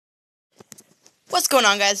What's going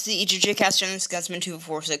on, guys? The EJJtastic and this is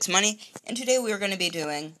Gunsman2446money, and today we are going to be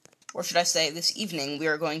doing, or should I say this evening, we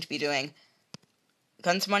are going to be doing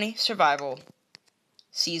Gunsmoney Survival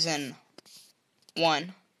Season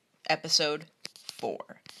 1, Episode 4.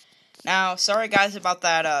 Now, sorry guys about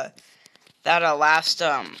that last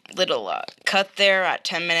little cut there at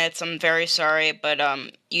 10 minutes. I'm very sorry, but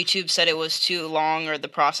YouTube said it was too long, or the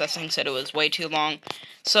processing said it was way too long.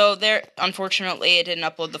 So there, unfortunately, it didn't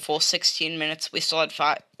upload the full 16 minutes. We still had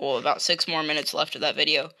about 6 more minutes left of that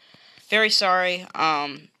video. Very sorry.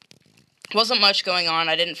 Wasn't much going on.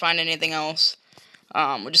 I didn't find anything else.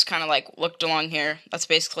 We just kind of like looked along here. That's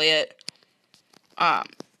basically it.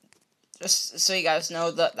 Just so you guys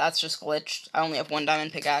know, that's just glitched. I only have 1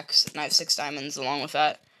 diamond pickaxe, and I have 6 diamonds along with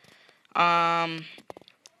that.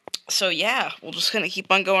 So yeah, we're just gonna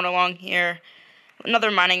keep on going along here.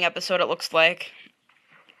 Another mining episode, it looks like.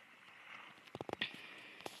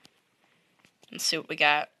 Let's see what we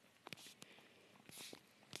got.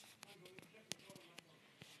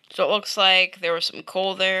 So it looks like there was some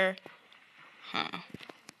coal there.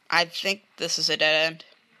 I think this is a dead end.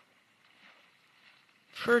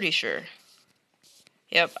 Pretty sure.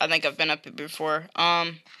 Yep, I think I've been up here before.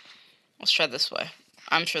 Let's try this way.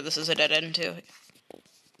 I'm sure this is a dead end too.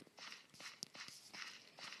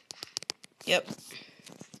 Yep.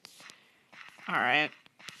 Alright.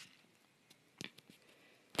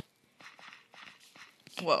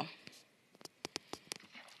 Whoa.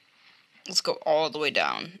 Let's go all the way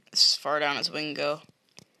down. As far down as we can go.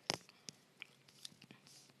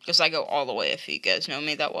 Because I go all the way, if you guys know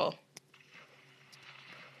me that well.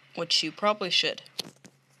 Which you probably should.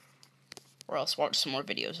 Or else watch some more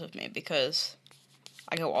videos of me, because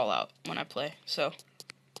I go all out when I play, so.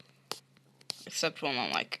 Except when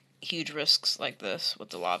I'm like huge risks like this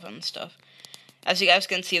with the lava and stuff. As you guys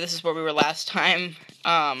can see, this is where we were last time.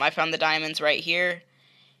 I found the diamonds right here.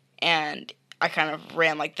 And I kind of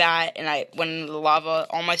ran like that, and I went into the lava.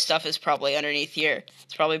 All my stuff is probably underneath here.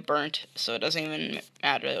 It's probably burnt, so it doesn't even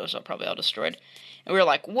matter. It was probably all destroyed. And we were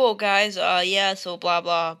like, whoa, guys, yeah, so blah,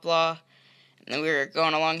 blah, blah. And then we were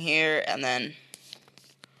going along here, and then...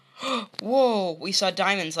 whoa, we saw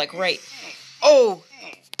diamonds, like, right... oh!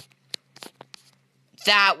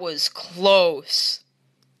 That was close.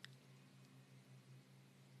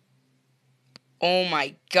 Oh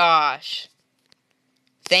my gosh.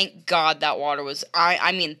 Thank God that water was...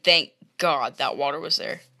 I mean, thank God that water was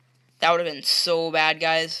there. That would have been so bad,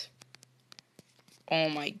 guys. Oh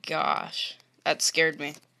my gosh. That scared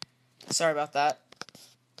me. Sorry about that.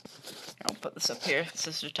 I'll put this up here.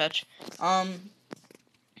 Sister touch.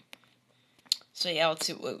 So yeah, let's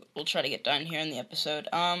see what we'll try to get done here in the episode.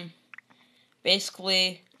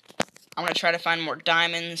 Basically, I'm gonna try to find more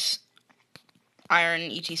diamonds, iron,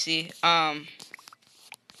 etc.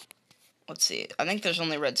 Let's see. I think there's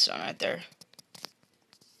only redstone right there.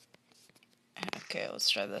 Okay, let's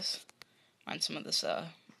try this. Find some of this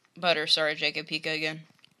butter. Sorry, Jacob Pika again.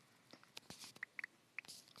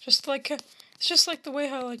 It's just like the way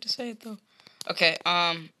I like to say it though. Okay,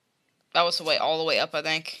 that was the way all the way up, I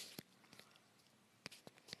think.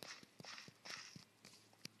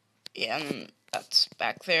 Yeah, and that's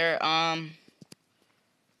back there. I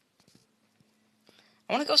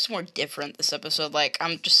want to go somewhere different this episode. Like,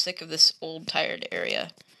 I'm just sick of this old, tired area.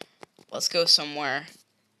 Let's go somewhere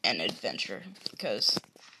and adventure.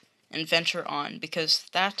 Adventure on. Because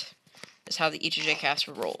that is how the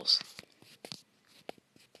EJJcast rolls.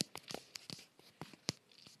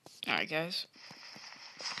 Alright, guys.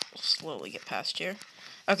 We'll slowly get past here.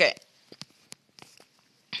 Okay.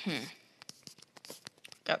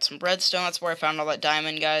 Got some redstone. That's where I found all that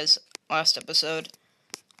diamond, guys, last episode.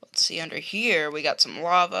 Let's see, under here, we got some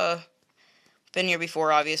lava. Been here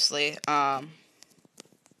before, obviously. You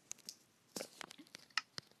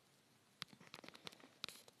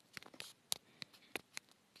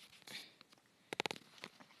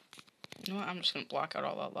know what? I'm just going to block out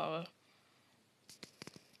all that lava.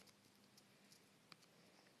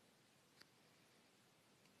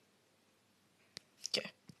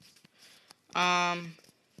 Okay.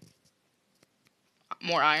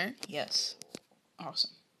 More iron? Yes.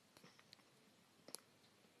 Awesome.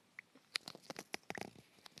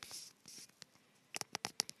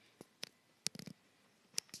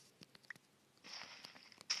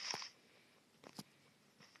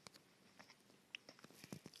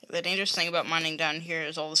 The dangerous thing about mining down here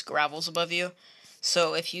is all this gravel's above you.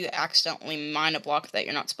 So if you accidentally mine a block that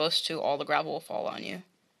you're not supposed to, all the gravel will fall on you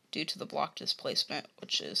due to the block displacement,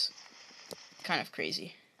 which is kind of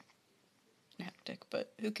crazy and hectic,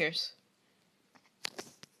 but who cares?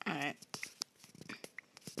 Alright.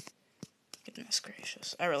 Goodness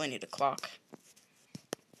gracious. I really need a clock.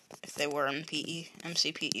 if they were in PE,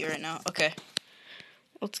 MCPE right now. Okay.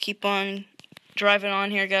 Let's keep on driving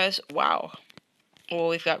on here, guys. Wow. Well,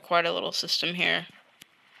 we've got quite a little system here.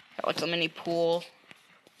 Got like a mini pool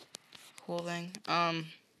thing. Alright,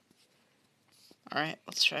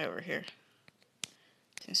 let's try over here.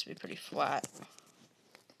 Seems to be pretty flat.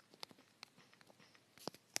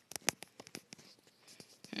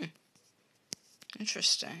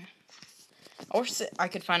 Interesting. I wish that I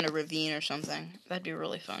could find a ravine or something. That'd be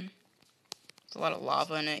really fun. There's a lot of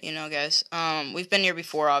lava in it, you know, guys. We've been here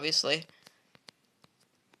before, obviously.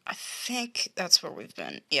 I think that's where we've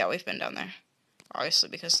been. Yeah, we've been down there. Obviously,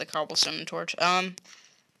 because of the cobblestone and torch.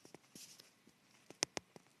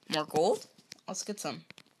 More gold? Let's get some.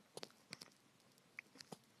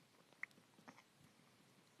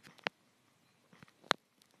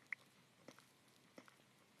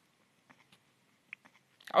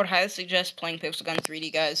 I would highly suggest playing Pixel Gun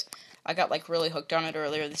 3D, guys. I got, like, really hooked on it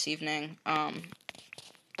earlier this evening.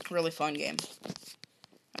 Really fun game.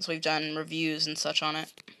 As we've done reviews and such on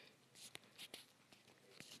it.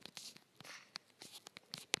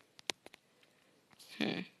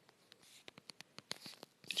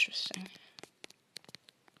 Interesting.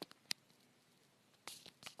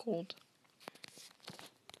 Gold.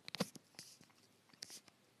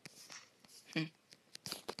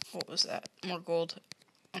 What was that? More gold.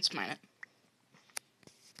 Let's mine it.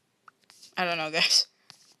 I don't know, guys.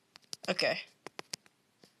 Okay.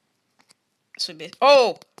 This would be...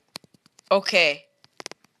 Oh! Okay.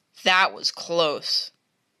 That was close.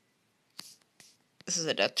 This is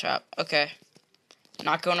a death trap. Okay.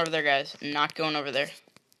 Not going over there, guys. Not going over there.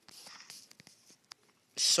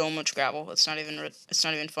 So much gravel. It's not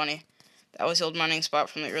even funny. That was the old mining spot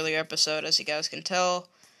from the earlier episode, as you guys can tell.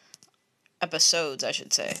 Episodes, I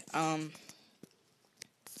should say.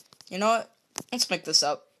 You know what? Let's mix this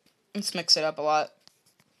up. Let's mix it up a lot.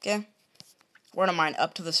 Okay? We're gonna mine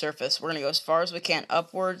up to the surface. We're gonna go as far as we can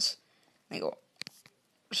upwards. And go.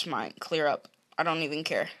 Just mine. Clear up. I don't even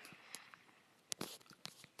care.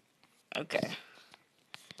 Okay.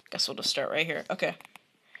 Guess we'll just start right here. Okay.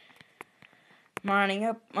 Mining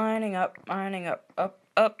up, mining up, mining up,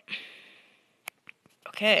 up.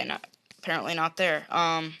 Okay, apparently not there.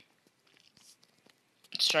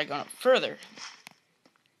 Let's try going up further.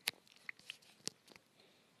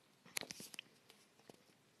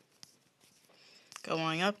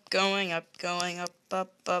 Going up, going up, going up,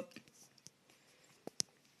 up.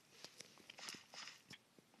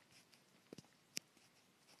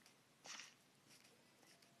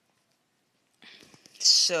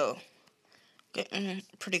 So, getting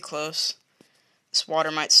pretty close. This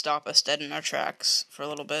water might stop us dead in our tracks for a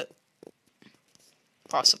little bit.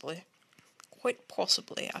 Possibly. Quite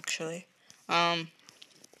possibly, actually. Let's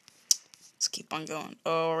keep on going.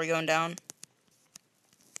 Oh, are we going down?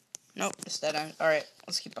 Nope, it's dead end. Alright,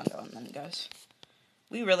 let's keep on going then, guys.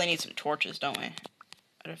 We really need some torches, don't we?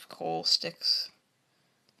 Out of coal, sticks.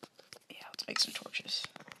 Yeah, let's make some torches.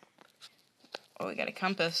 Oh, we got a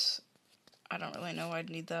compass. I don't really know why I'd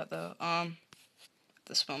need that, though. At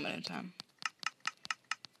this moment in time.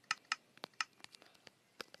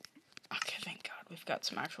 Okay, thank God. We've got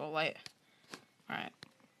some actual light. Alright.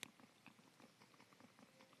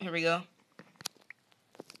 Here we go.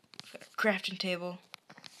 We've got a crafting table.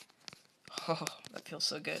 Oh, that feels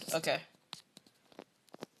so good. Okay.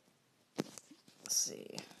 Let's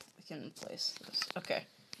see. We can place this. Okay.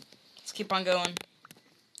 Let's keep on going.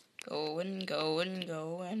 Going.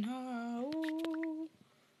 Oh.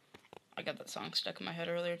 I got that song stuck in my head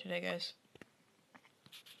earlier today, guys.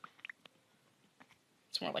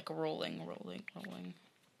 It's more like a rolling.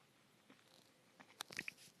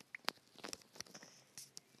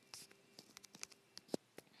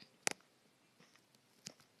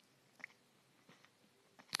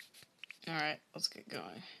 Alright, let's get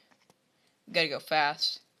going. We gotta go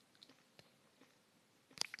fast.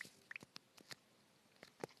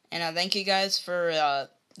 And thank you guys for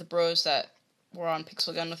the bros that were on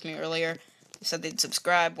Pixel Gun with me earlier. They said they'd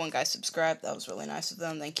subscribe. One guy subscribed. That was really nice of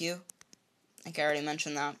them. Thank you. I think I already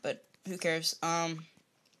mentioned that, but who cares?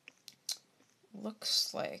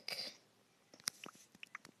 Looks like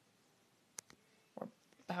we're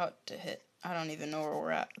about to hit. I don't even know where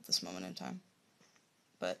we're at this moment in time.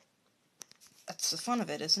 But that's the fun of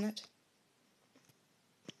it, isn't it?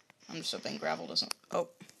 I'm just hoping gravel doesn't... Oh.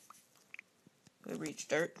 We reached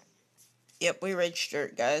dirt. Yep, we reached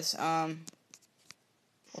dirt, guys. We'll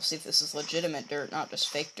see if this is legitimate dirt, not just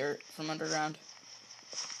fake dirt from underground.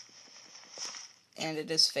 And it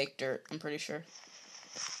is fake dirt, I'm pretty sure.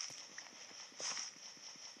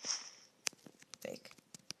 Fake.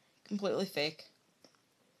 Completely fake.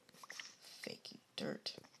 Faking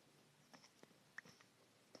dirt.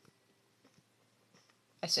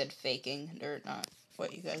 said faking, or not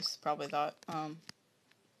what you guys probably thought.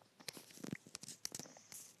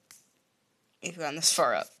 We've gone this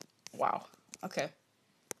far up. Wow. Okay.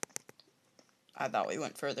 I thought we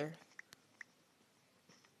went further.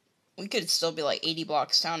 We could still be like 80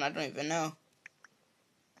 blocks down, I don't even know.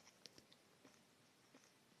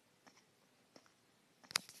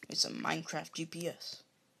 It's a Minecraft GPS.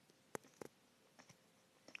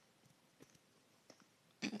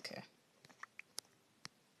 Okay.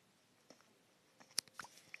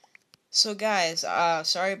 So guys,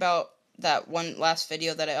 sorry about that one last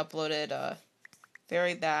video that I uploaded.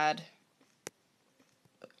 Very bad.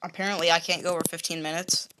 Apparently I can't go over 15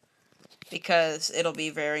 minutes because it'll be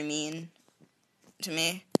very mean to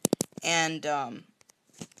me. And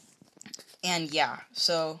yeah,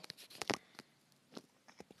 so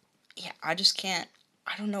yeah, I just can't.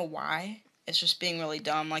 I don't know why. It's just being really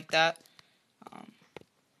dumb like that.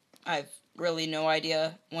 I've really no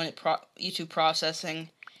idea when YouTube processing.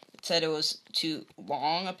 It said it was too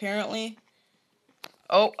long, apparently.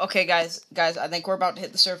 Oh, okay, guys, I think we're about to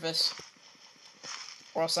hit the surface.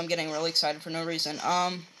 Or else I'm getting really excited for no reason.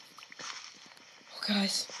 Oh,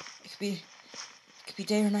 guys, it could be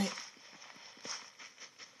day or night.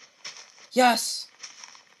 Yes!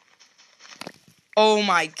 Oh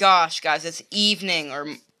my gosh, guys, it's evening or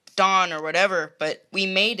dawn or whatever, but we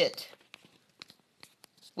made it.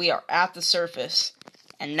 We are at the surface,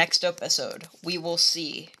 and next episode, we will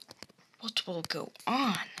see what will go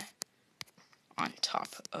on top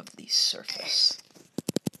of the surface.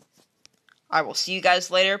 I will see you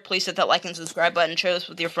guys later. Please hit that like and subscribe button, share this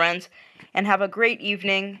with your friends, and have a great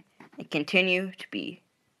evening, and continue to be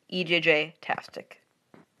EJJtastic.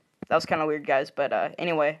 That was kind of weird, guys, but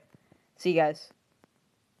anyway, see you guys.